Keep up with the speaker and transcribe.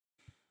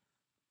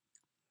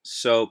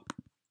So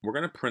we're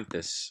going to print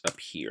this up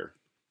here.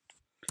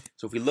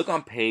 So if we look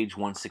on page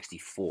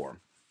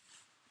 164,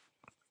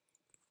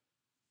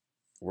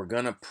 we're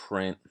going to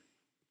print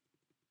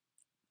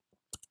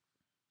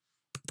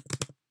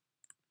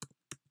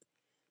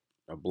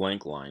a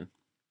blank line.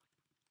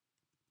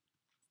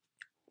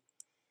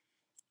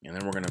 And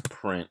then we're going to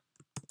print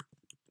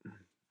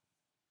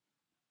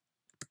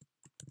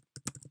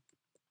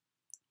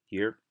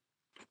here.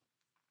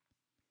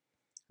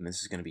 And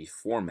this is going to be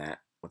format.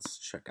 Let's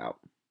check out.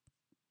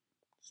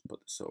 Let's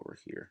put this over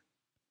here.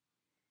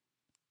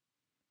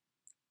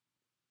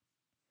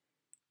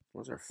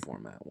 Where's our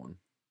format one?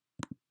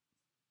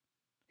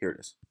 Here it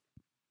is.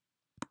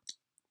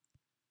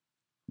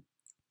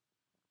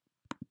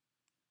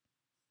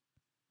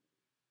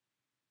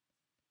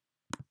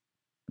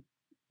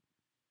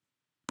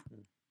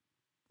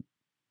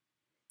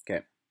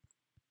 Okay.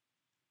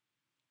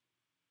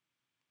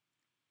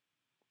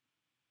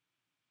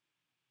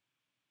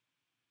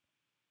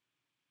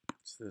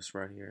 It's this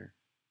right here.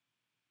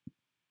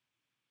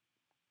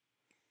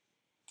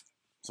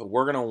 So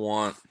we're going to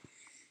want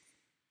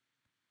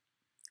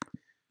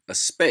a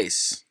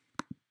space,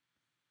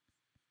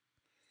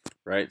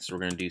 right? So we're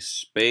going to do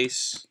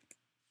space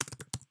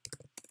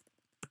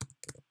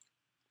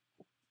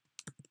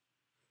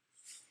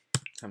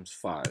times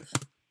 5.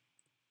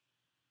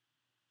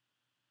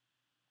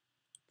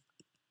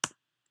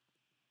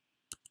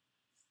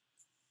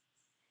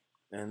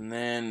 And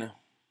then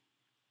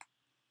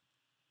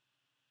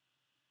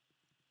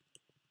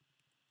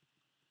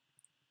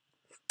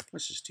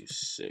let's just do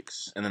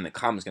 6. And then the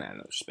comma is going to add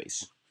another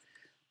space.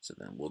 So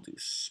then we'll do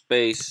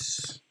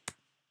space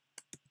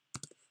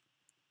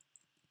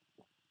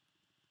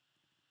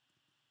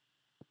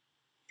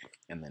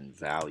and then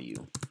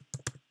value.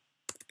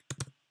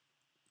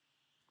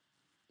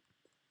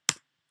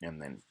 And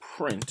then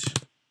print.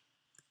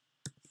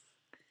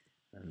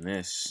 And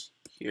this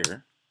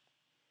here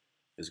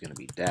is going to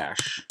be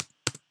dash.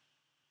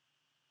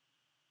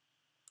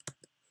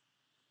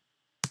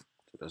 So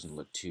it doesn't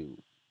look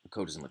too, the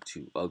code doesn't look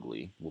too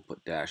ugly. We'll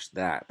put dash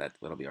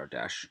that'll be our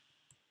dash.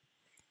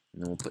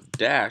 And then we'll put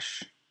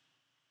dash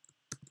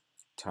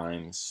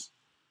times,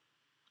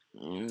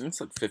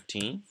 let's look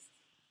 15.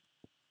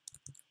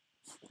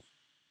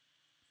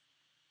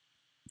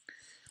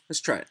 Let's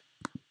try it.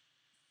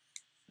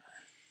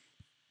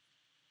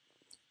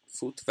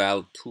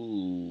 PE12.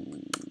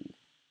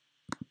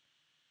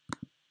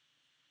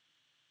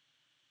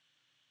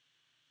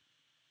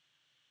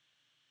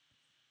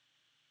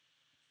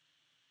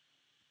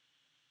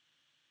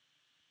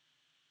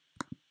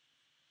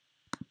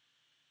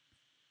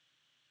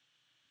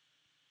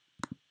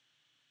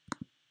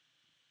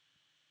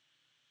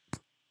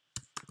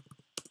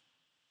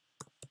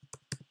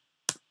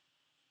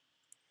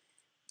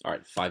 All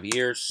right, 5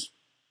 years.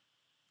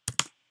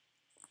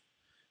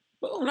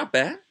 Well, not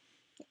bad.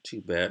 Not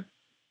too bad.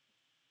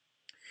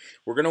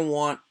 We're going to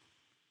want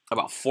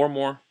about 4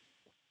 more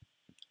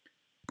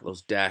of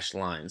those dashed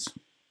lines.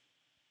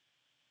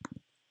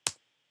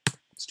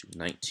 Let's do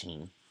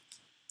 19.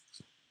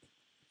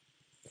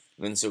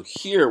 And then so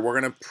here we're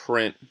going to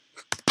print,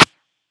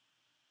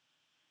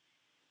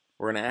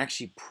 we're going to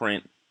actually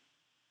print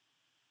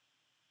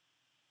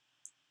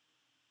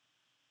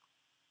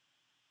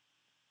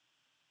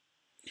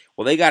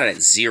well, they got it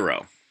at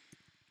 0.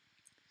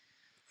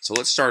 So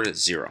let's start at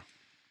 0.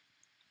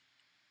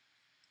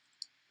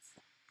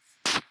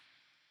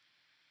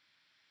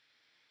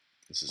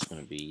 This is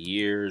going to be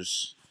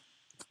years.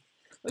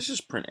 Let's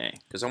just print A,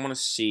 because I want to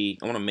see,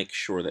 I want to make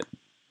sure that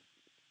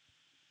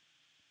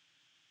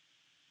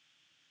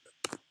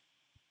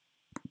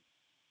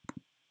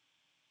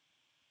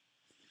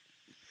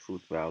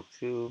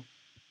PE12.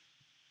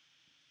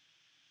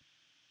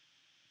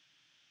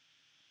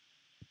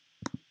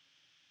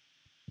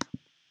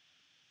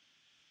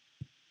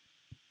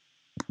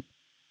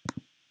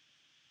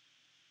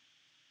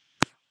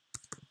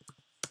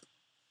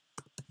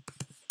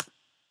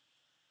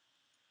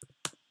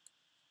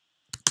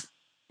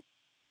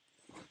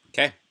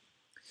 Okay,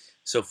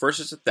 so first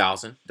it's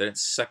 1,000, then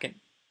it's second.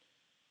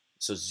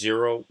 So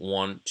 0,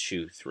 1,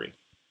 2, 3.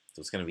 So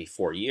it's going to be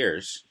 4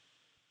 years.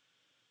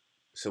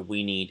 So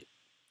we need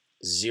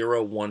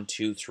 0, 1,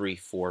 2, 3,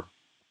 4.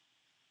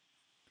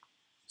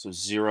 So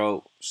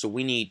 0. So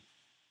we need,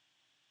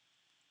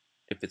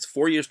 if it's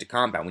 4 years to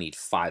compound, we need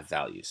 5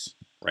 values,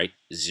 right?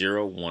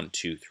 0, 1,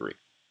 2, 3.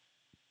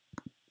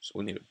 So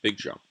we need a big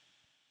jump.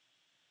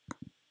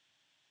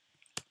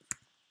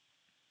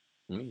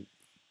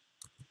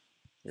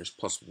 Here's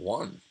plus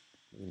 1.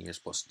 And here's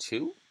plus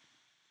 2.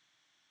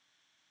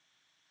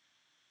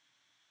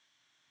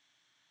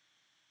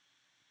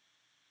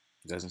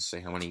 It doesn't say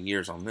how many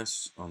years on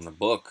this, on the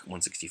book,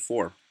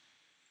 164.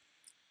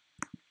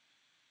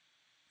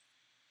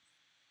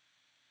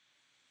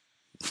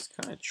 It's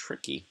kind of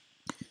tricky.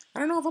 I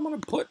don't know if I'm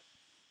going to put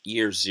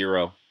year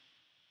 0.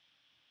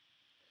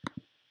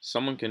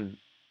 Someone can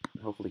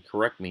hopefully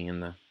correct me in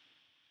the...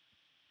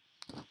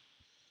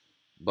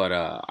 But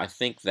I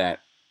think that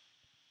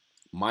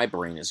my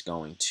brain is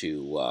going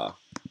to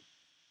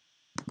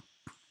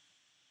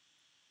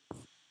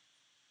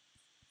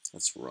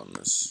Let's run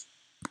this.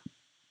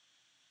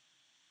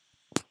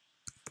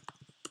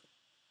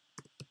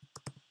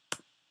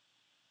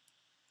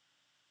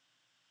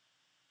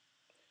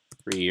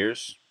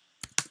 $3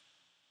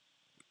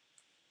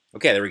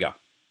 Okay, there we go.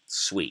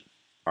 Sweet.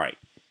 All right.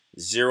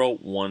 0,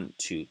 1,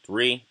 2,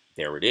 3.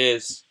 There it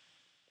is.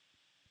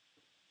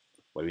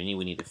 What do we need?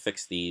 We need to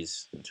fix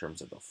these in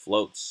terms of the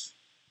floats.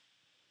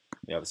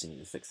 We obviously need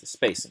to fix the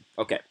spacing.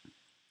 Okay.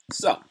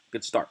 So,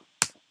 good start.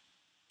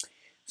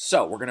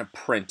 So, we're going to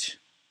print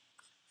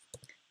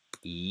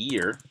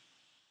year.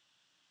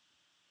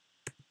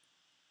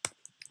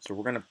 So,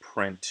 we're going to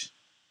print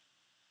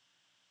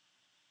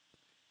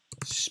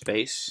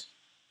space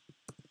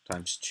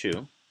times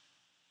 2,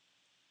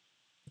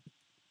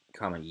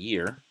 comma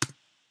year,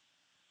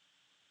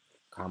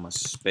 comma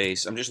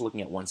space. I'm just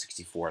looking at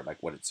 164,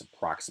 like what it's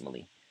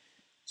approximately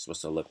supposed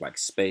to look like.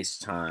 Space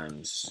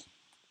times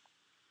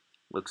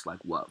looks like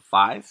what?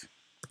 5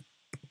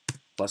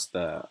 plus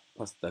the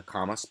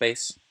comma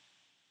space,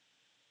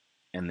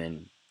 and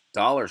then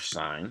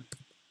 $sign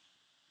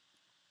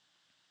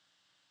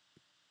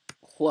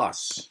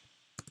plus,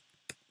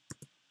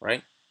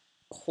 right?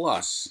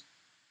 Plus,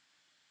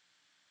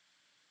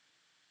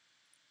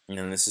 and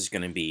then this is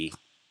going to be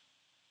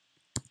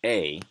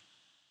A,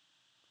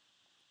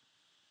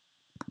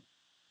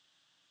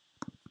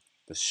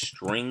 the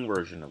string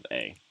version of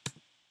A,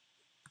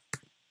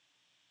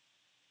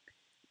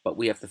 but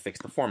we have to fix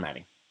the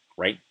formatting,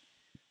 right?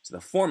 So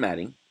the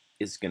formatting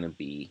is going to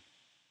be,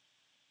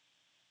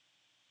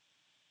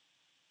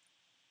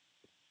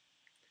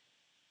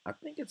 I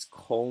think it's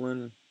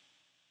colon,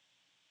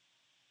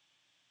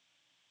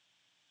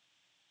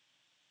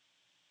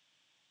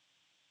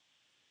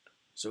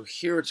 so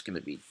here it's going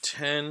to be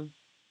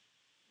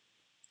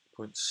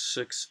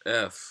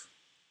 10.6F.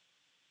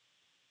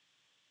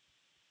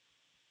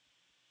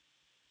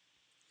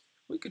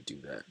 We could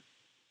do that.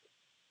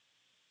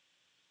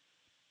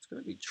 It's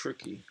going to be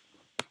tricky.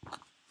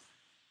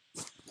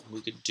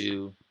 We could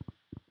do,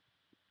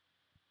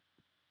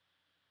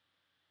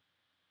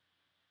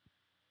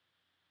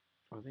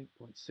 I think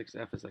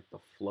 0.6F is like the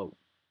float.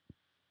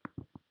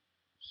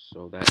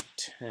 So that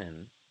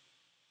 10,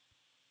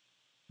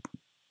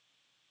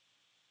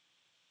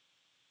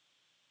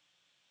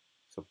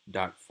 so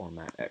dot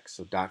format X,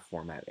 so dot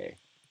format A.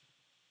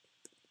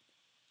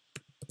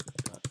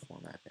 Dot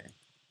format A.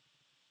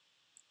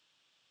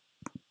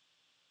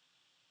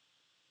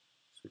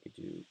 So we could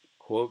do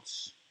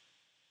quotes,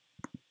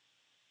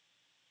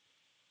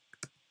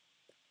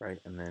 right,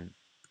 and then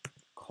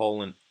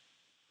colon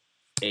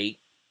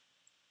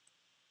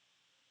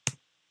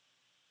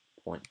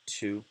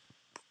 8.2,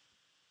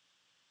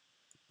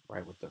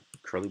 right, with the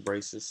curly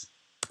braces.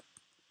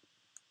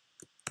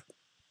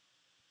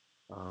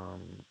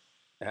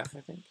 F,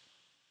 I think.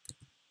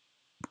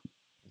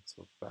 Let's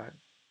look back.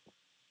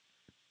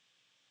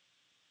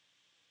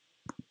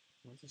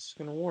 Well, this is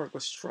gonna work.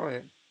 Let's try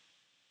it.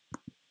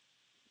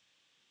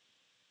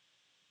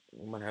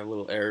 We might have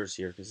little errors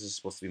here because this is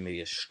supposed to be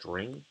maybe a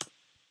string.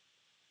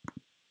 I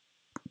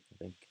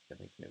think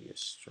maybe a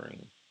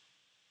string.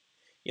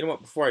 You know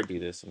what? Before I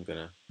do this, I'm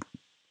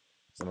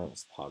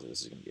almost positive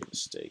this is gonna be a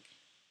mistake.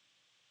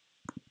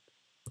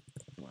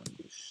 I'm gonna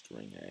do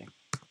string A.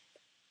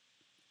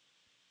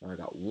 And I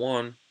got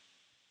 1,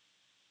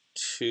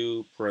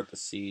 2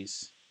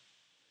 parentheses,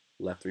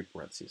 left 3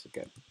 parentheses.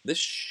 Okay, this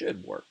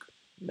should work.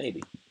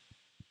 Maybe.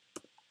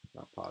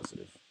 Not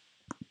positive.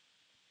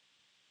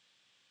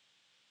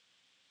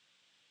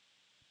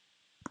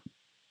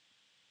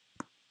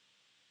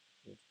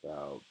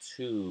 About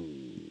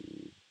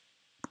 2.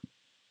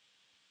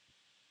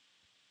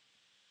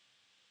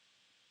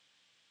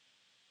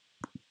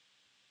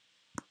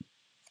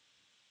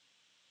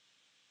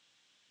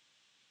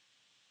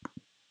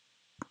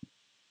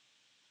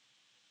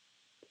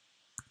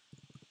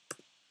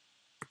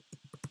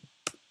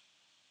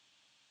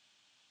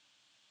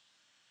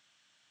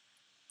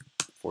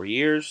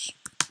 $4.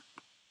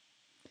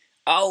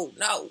 Oh,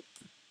 no.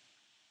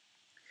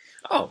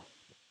 Oh.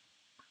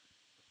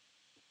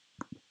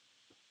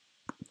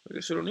 I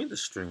guess I don't need the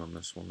string on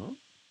this one, huh?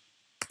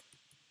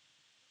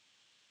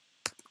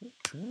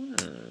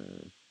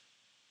 Okay.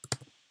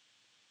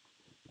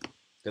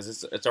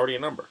 Because it's already a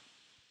number.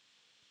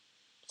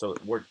 So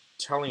we're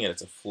telling it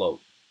it's a float.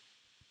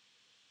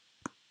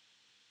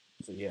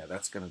 So yeah,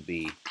 that's going to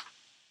be,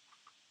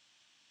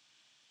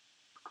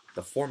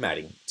 the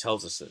formatting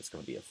tells us that it's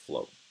going to be a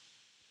float.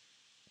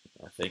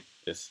 I think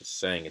this is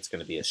saying it's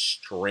going to be a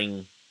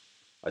stringed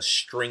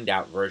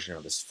out version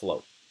of this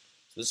float.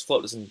 So this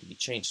float doesn't need to be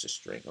changed to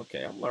string.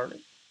 Okay, I'm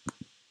learning.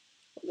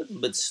 A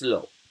little bit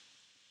slow.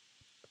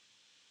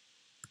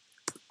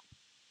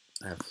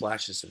 I have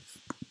flashes of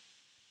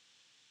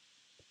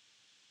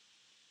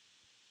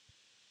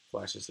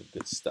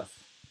good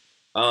stuff.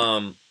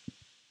 All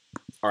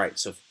right,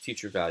 so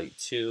future value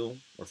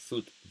 2 or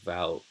foot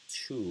val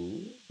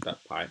 2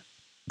 dot pi.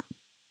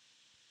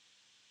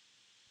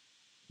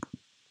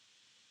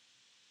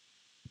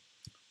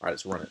 All right,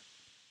 let's run it.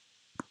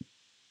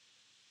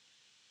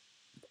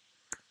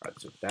 All right,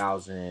 It's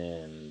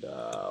 1,000,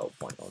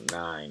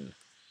 0.09,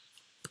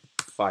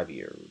 5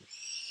 years,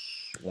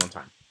 one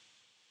time.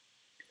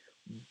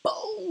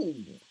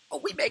 Boom! Oh,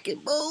 we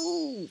making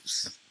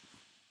moves!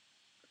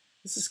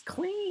 This is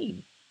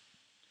clean.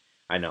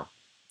 I know.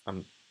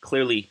 I'm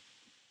clearly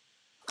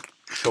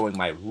showing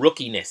my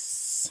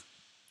rookiness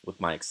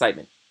with my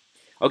excitement.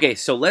 Okay,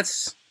 so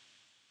let's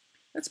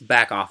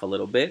back off a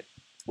little bit.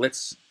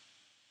 Let's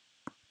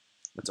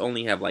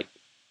only have like,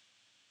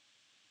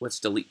 let's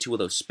delete 2 of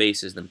those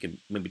spaces, then we can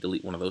maybe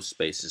delete 1 of those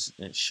spaces,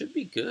 and it should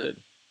be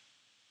good.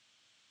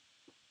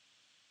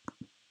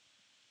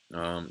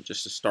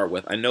 Just to start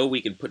with, I know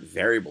we can put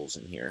variables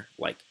in here,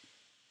 like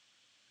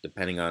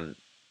depending on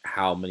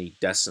how many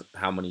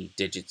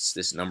digits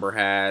this number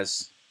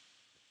has.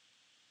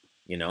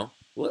 You know,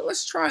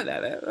 let's try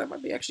that. That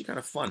might be actually kind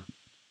of fun.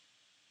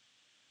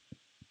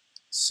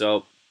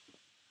 So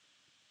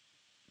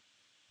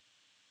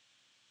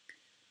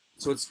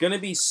it's going to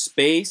be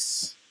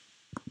space.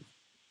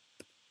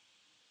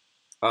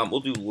 We'll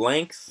do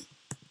length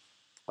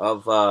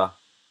of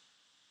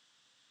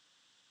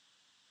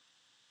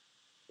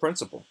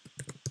principal.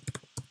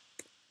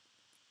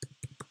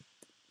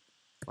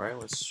 All right,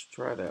 let's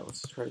try that.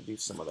 Let's try to do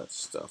some of that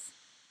stuff.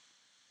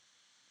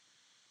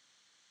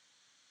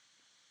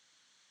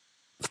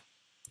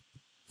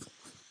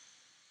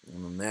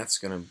 And then that's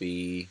going to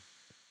be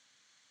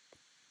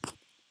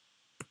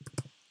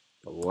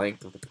the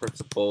length of the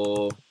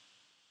principal,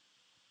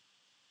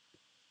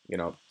 you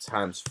know,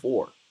 times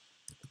 4.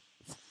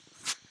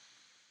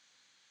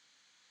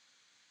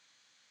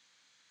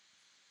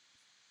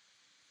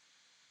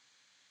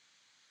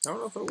 I don't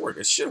know if it'll work.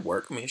 It should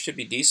work. I mean, it should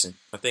be decent.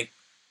 I think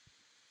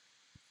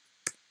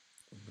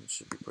it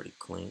should be pretty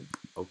clean.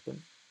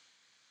 Open.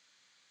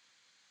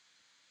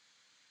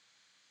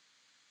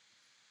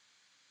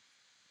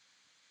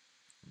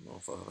 I don't know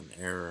if I'll have an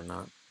error or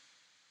not.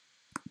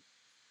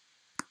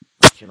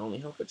 Can only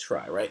help but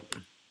try, right?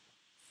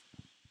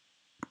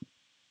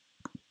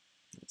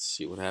 Let's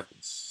see what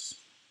happens.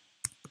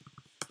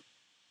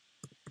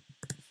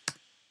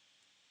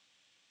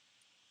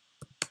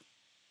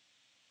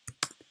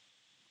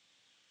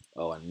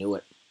 Oh, I knew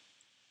it.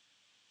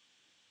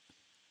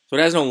 So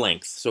it has no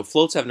length. So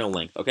floats have no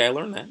length. Okay, I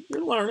learned that.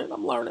 You're learning.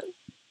 I'm learning.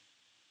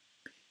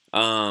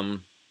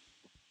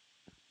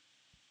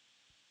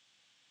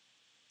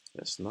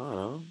 Guess not,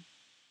 huh?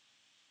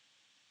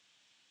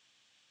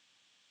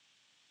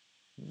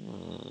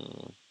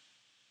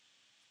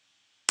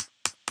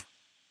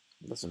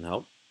 Doesn't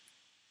help.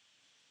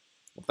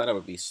 I thought I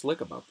would be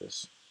slick about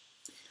this.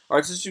 All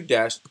right, so let's do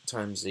dash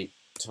times 8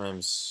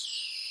 times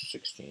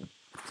 16.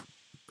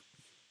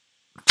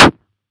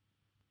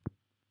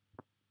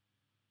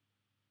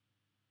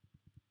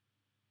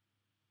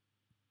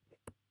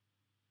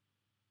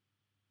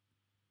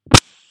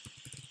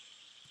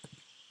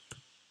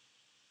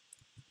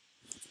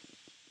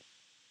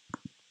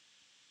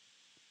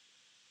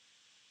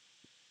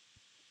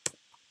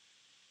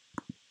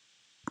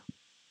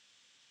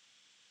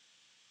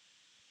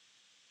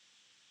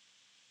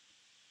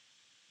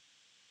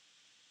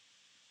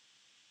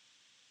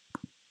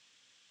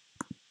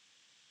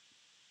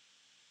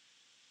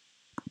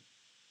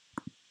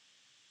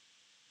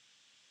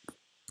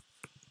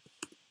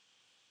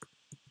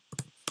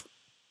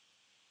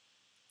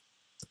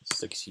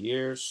 Six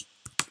years.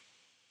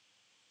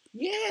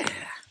 Yeah.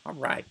 All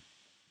right.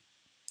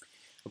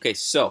 Okay,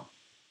 so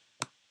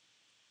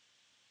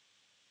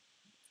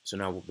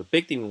now the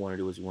big thing we want to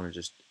do is we want to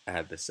just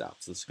add this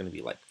out. So this is going to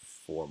be like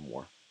 4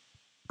 more.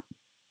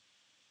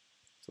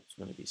 So it's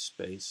going to be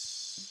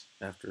space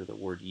after the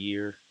word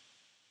year.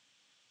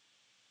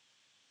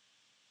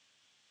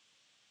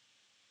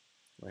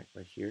 Right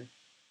here.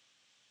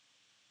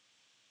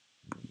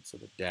 So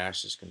the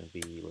dash is going to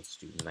be, let's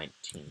do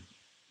 19.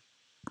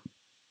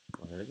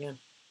 Run it again.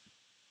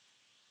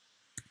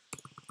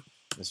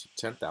 This is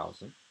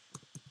 10,000.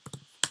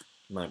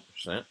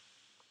 9%.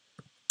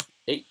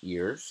 8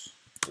 years.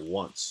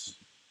 Once.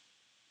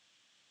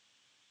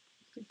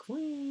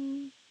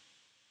 Clean.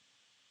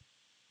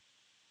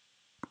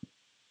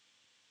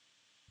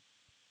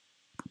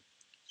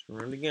 Let's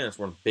run it again. Let's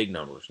run big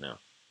numbers now.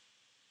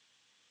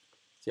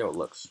 See how it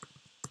looks.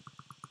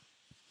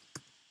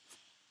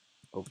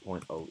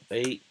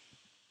 0.08.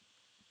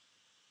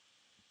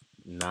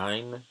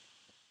 9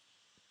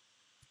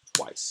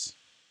 twice.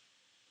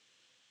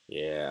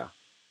 Yeah.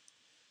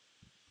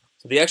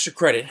 So the extra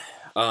credit,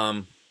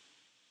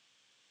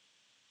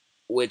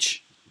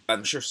 which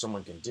I'm sure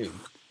someone can do.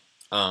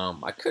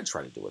 I could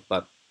try to do it,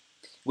 but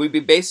we'd be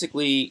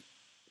basically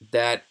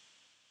that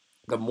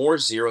the more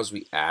zeros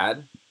we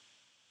add,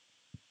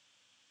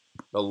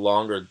 the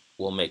longer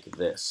we'll make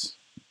this.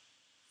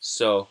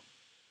 So,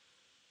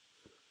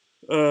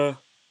 I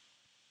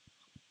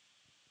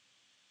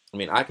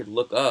mean, I could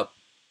look up.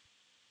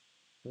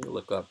 Let me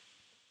look up.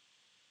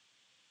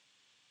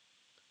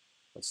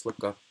 Let's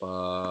look up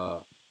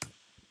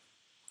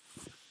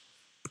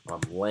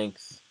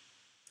length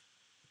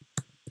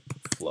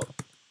float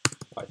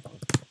Python.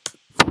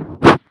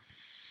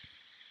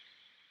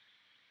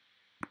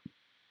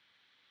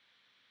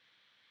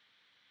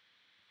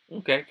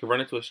 Okay, can run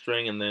it to a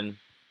string and then.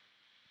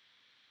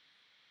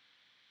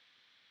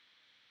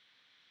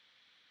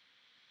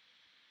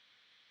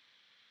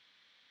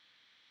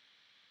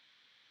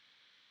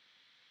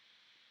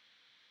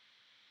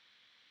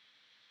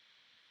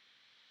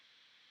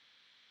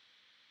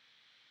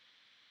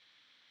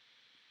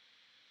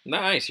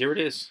 Nice, here it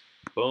is.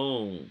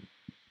 Boom.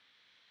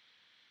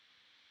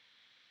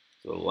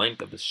 So the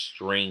length of the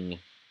string.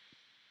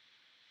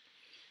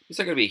 It's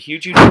not going to be a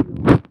huge.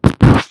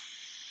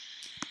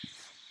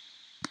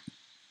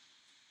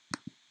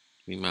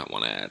 We might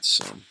want to add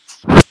some.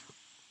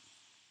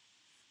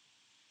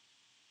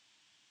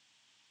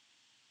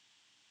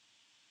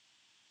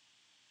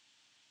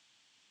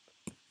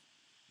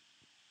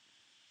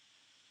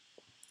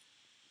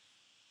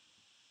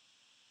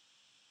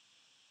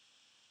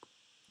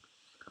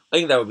 I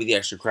think that would be the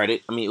extra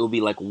credit. I mean, it would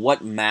be like,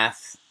 what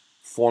math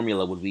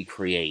formula would we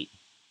create?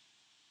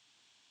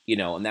 You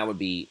know, and that would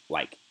be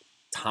like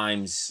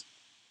times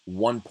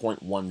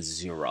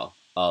 1.10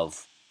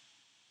 of,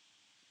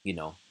 you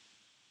know,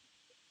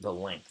 the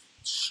length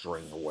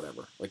string or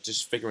whatever. Like,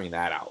 just figuring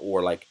that out.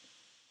 Or like,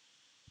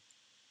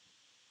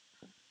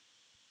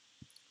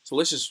 so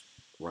let's just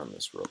run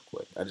this real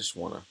quick. I just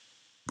want to.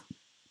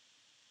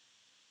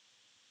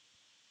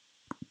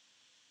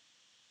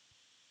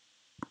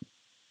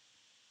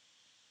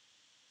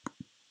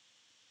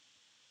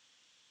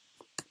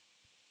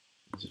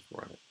 Let's just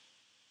run it.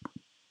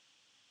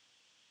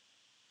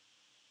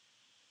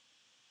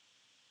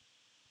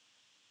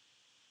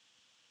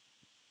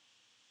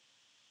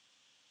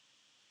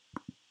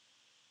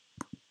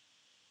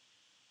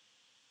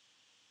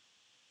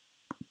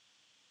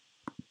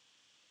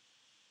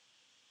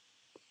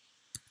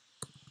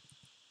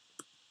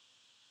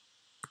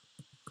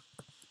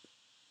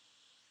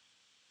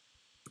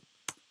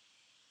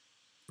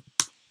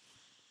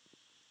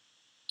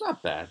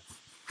 Not bad.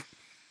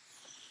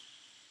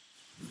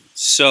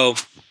 So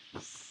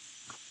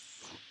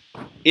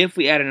if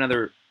we add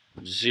another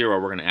 0,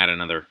 we're going to add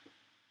another,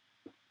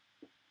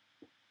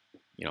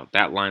 you know,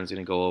 that line's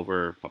going to go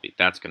over, probably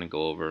that's going to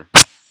go over.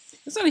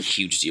 It's not a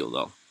huge deal,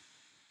 though.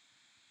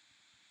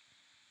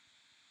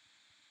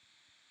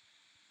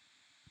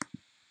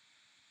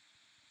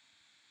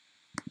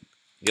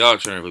 The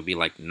alternative would be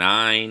like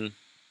 9,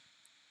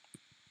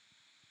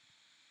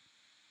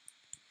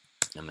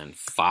 and then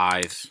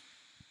 5.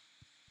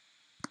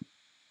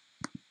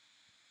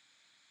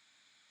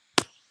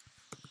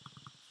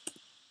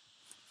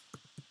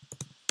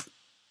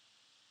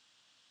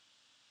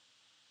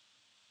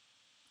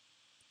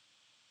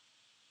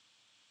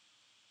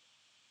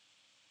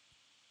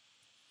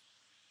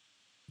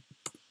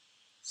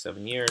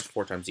 Seven years,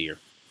 4 times a year.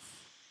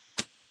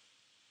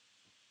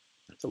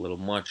 That's a little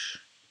much.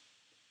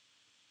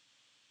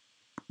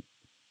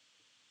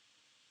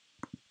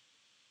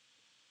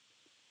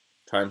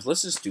 Times,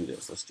 let's just do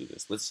this. Let's do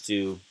this. Let's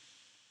do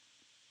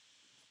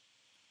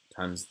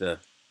times the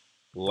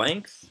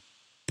length.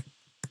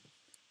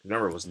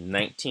 Remember, it was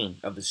 19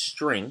 of the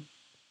string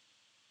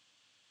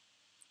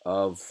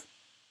of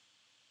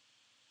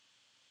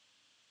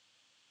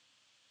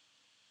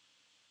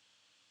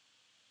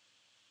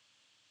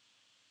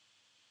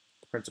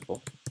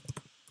principal,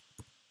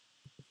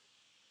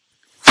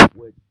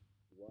 which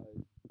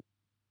was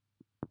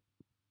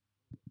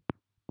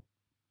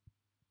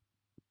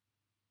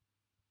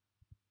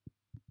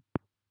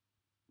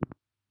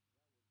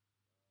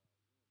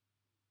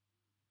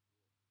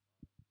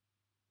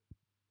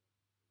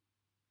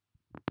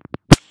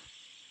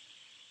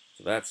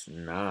so that's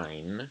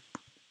 9.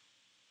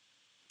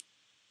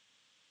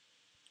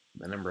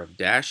 The number of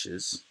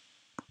dashes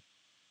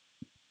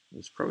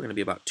is probably going to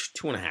be about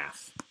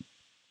 2.5.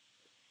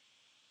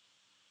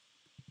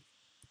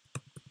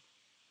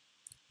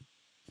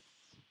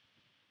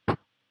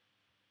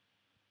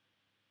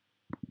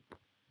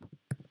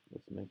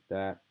 Let's make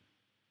that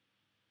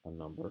a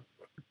number.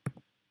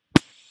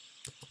 Let's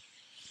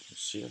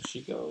see how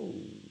she goes.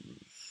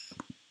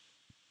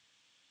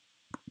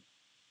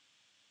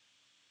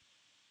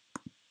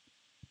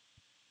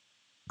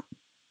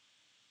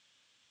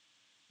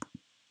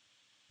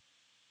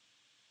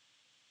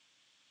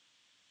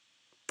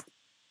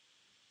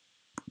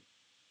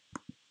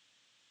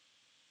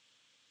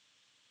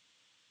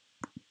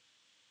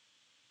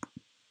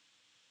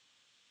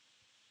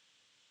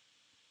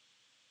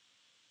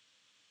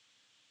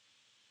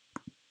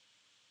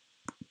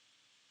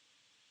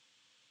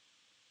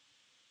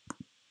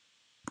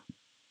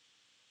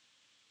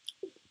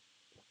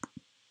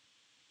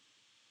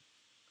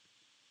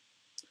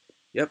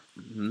 Yep,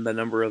 the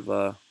number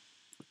of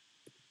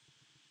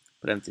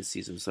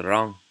parentheses was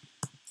wrong.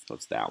 So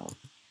it's that one.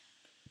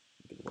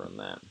 We can run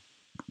that.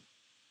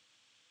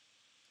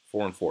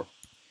 4 and 4.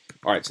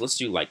 All right, so let's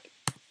do like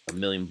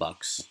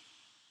 $1,000,000.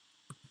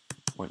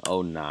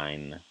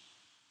 0.09.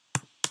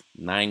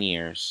 9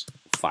 years,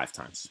 5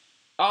 times.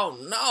 Oh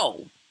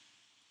no!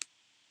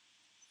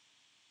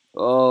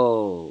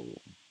 Oh.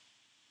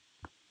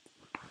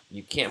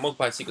 You can't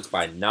multiply a sequence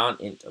by a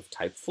non-int of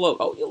type float.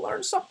 Oh, you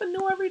learn something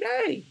new every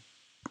day.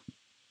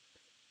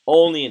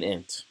 Only an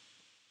int.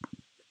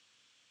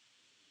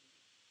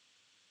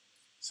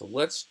 So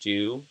let's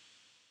do,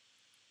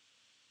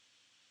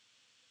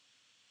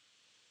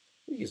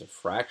 we use a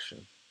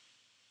fraction.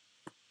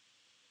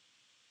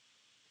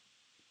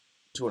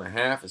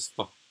 2.5 is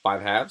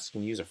 5 halves.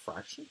 Can you use a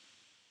fraction?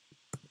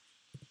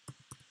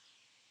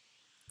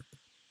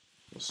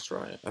 Let's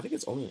try it. I think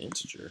it's only an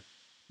integer.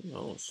 Who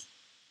knows?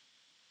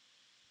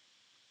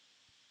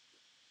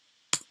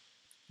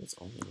 It's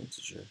only an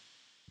integer.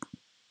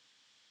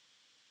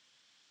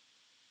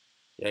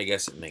 Yeah, I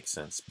guess it makes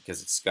sense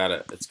because it's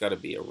gotta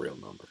be a real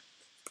number.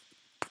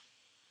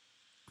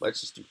 Let's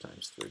just do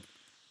times 3.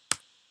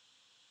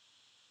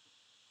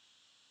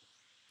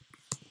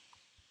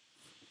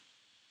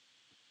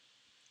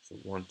 So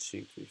 1,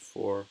 2, 3,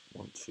 4.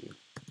 1, 2,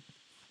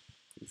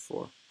 3,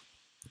 4.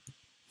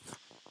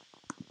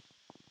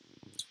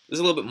 This is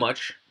a little bit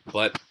much,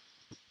 but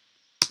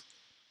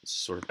it's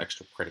sort of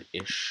extra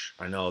credit-ish.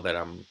 I know that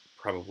I'm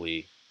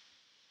probably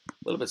a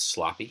little bit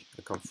sloppy.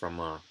 I come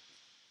from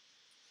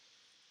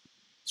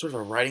sort of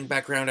a writing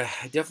background. I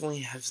definitely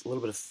have a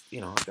little bit of,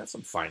 I've got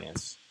some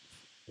finance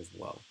as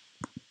well,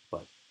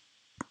 but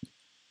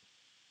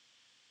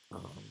I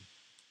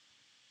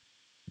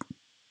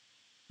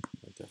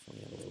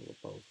definitely have a little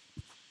of both.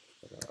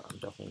 But I'm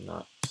definitely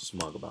not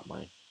smug about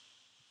my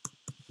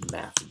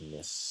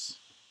mathiness.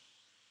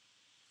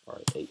 All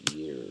right, 8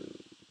 years,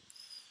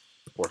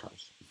 4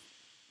 times.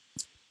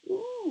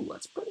 Ooh,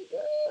 that's pretty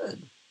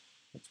good.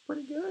 That's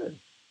pretty good.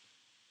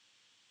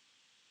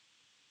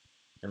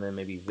 And then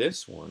maybe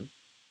this one,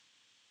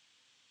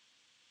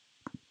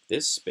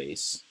 this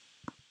space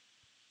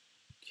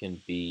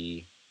can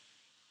be,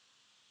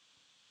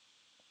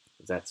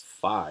 that's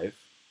 5.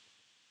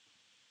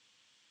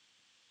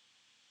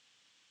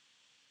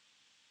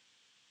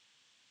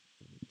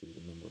 Do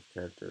the number of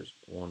characters.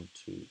 1,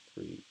 2,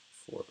 3,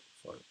 4,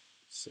 5,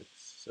 6,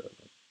 7,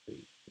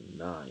 8,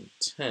 9,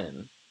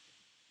 10.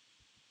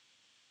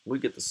 We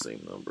get the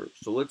same number.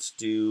 So let's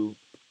do,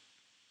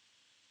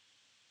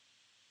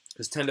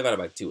 because 10 divided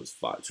by 2 is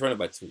 5. 2 divided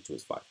by 2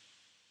 is 5.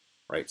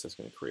 Right? So it's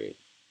going to create.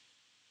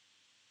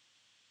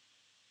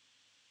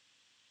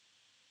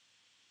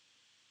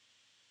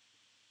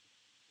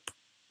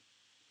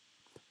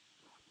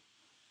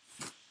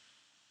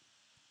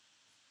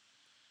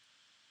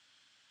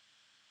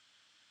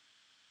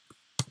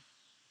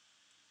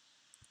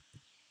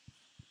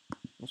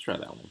 Let's try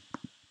that one.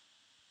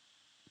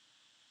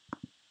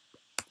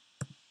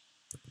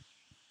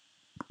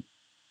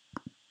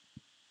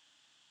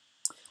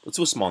 Let's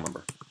do a small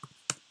number.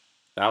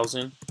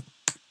 1,000,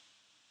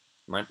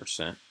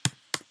 9%,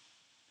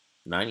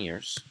 9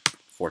 years,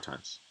 4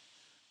 times.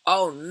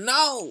 Oh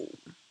no!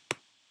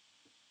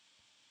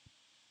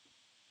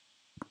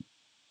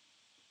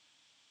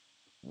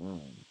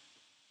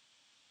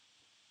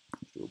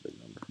 Let's do a big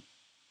number.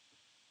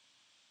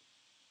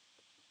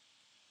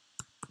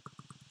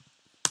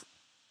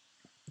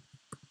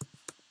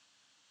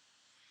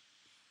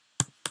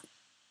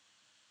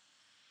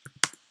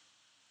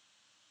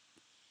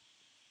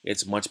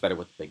 It's much better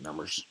with big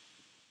numbers.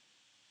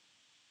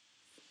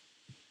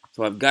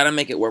 So I've got to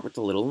make it work with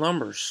the little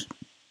numbers.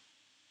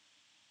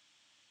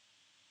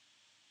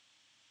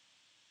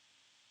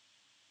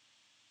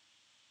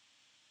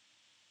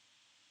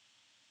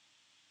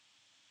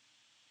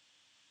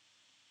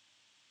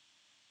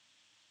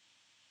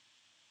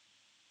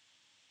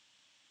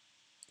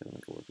 Got to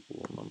make it work with the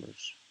little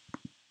numbers.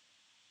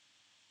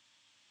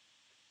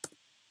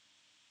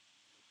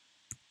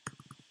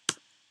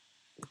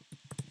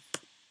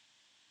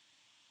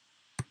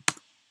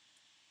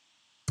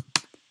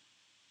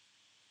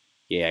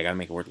 Yeah, I gotta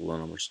make it work with the little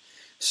numbers.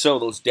 So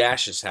those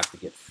dashes have to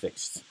get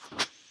fixed.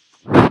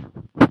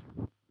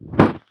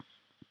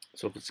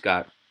 So if it's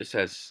got, this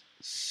has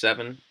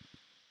 7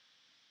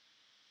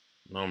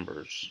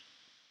 numbers.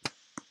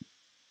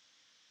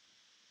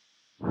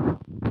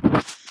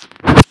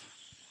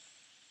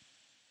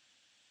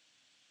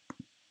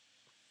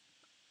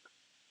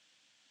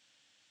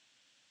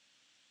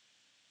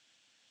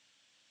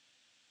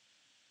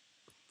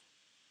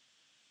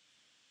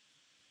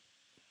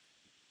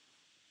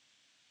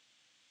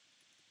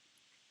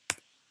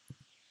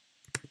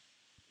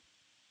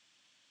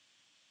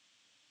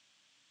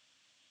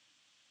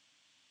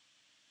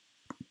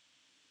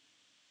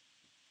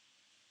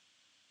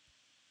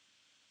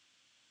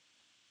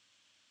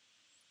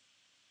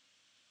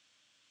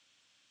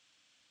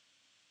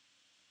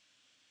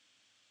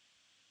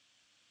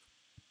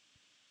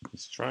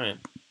 Let's try it.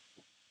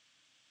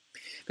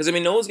 Because, I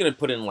mean, no one's going to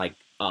put in, like,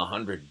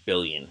 100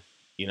 billion.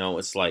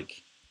 It's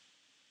like,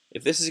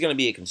 if this is going to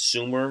be a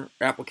consumer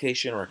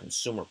application or a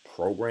consumer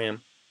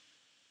program,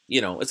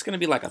 it's going to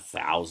be like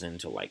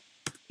 1,000 to, like,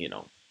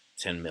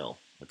 10 mil.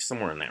 Like,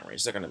 somewhere in that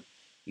range.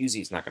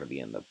 Usually it's not going to be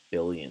in the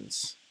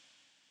billions.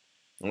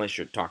 Unless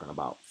you're talking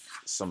about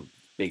some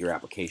bigger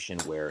application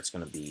where it's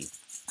going to be,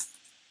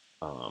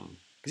 because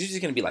it's usually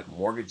going to be like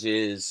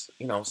mortgages,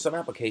 some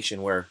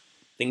application where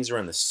things are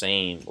in the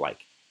same,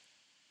 like,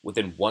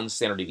 within 1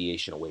 standard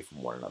deviation away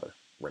from one another,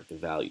 right, the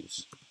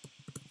values.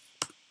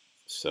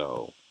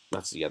 So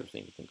that's the other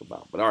thing to think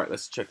about. But all right,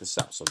 let's check this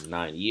out. So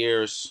 9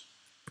 years,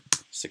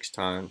 6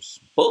 times.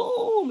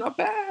 Boom! Not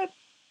bad.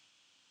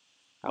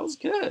 That was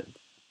good.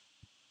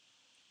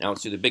 Now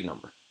let's do the big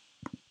number.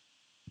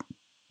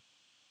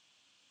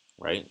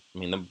 Right? I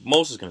mean, the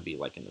most is going to be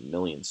like in the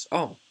millions.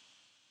 Oh,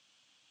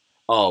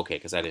 okay,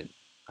 because I didn't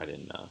run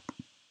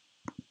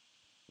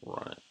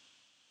it.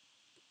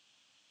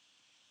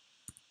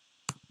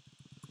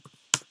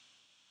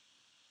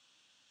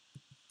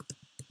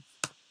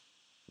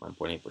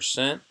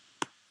 9.8%.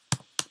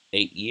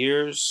 8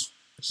 years.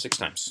 6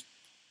 times.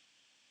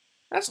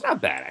 That's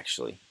not bad,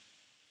 actually.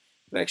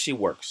 It actually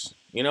works.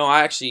 You know,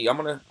 I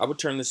would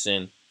turn this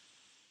in.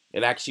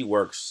 It actually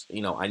works.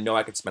 You know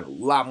I could spend a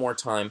lot more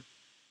time,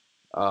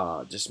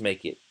 just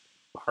make it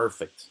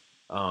perfect,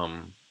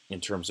 in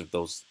terms of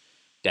those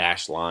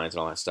dash lines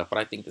and all that stuff. But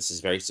I think this is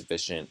very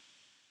sufficient,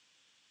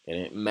 and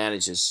it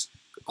manages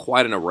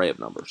quite an array of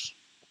numbers.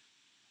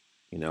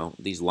 You know,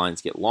 these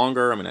lines get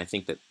longer. I mean, I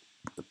think that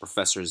the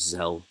professor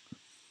Zelle,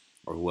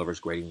 or whoever's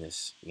grading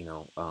this,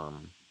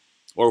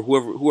 or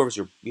whoever's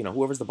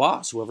whoever's the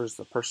boss, whoever's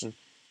the person,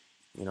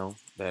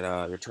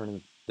 that you're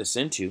turning this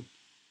into,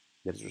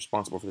 that is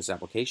responsible for this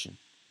application,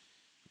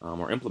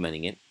 or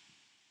implementing it,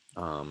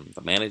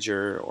 the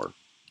manager, or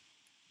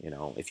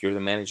if you're the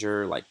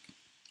manager, like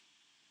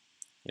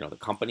the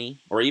company,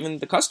 or even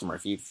the customer,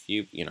 if you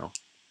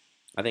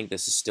I think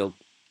this is still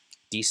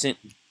decent,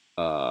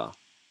 and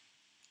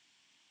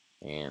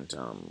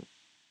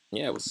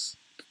yeah, it was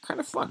kind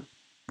of fun.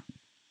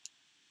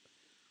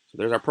 So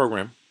there's our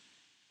program.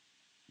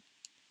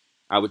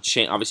 I would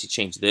obviously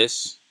change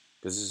this,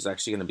 because this is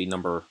actually going to be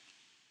number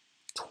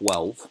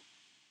 12.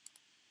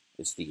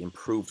 It's the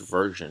improved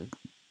version.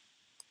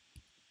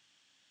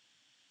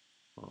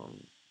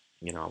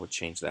 I would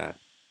change that.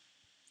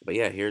 But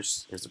yeah,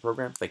 here's the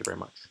program. Thank you very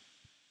much.